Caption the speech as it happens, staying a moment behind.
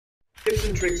Tips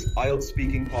and Tricks IELTS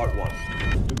Speaking Part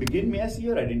 1. To begin, may I see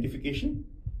your identification?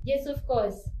 Yes, of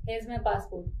course. Here's my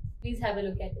passport. Please have a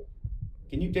look at it.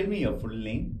 Can you tell me your full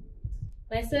name?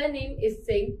 My surname is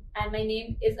Singh and my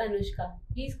name is Anushka.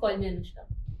 Please call me Anushka.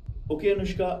 Okay,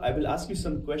 Anushka, I will ask you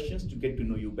some questions to get to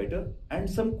know you better and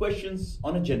some questions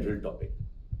on a general topic.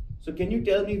 So can you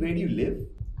tell me, where do you live?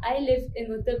 I live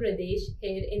in Uttar Pradesh,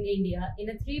 here in India, in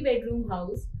a 3-bedroom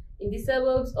house in the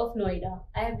suburbs of Noida.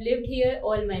 I have lived here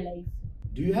all my life.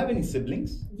 Do you have any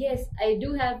siblings? Yes, I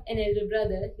do have an elder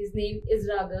brother. His name is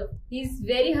Raghav. He's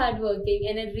very hardworking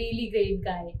and a really great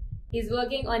guy. He's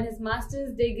working on his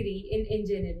master's degree in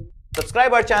engineering.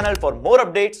 Subscribe our channel for more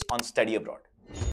updates on study abroad.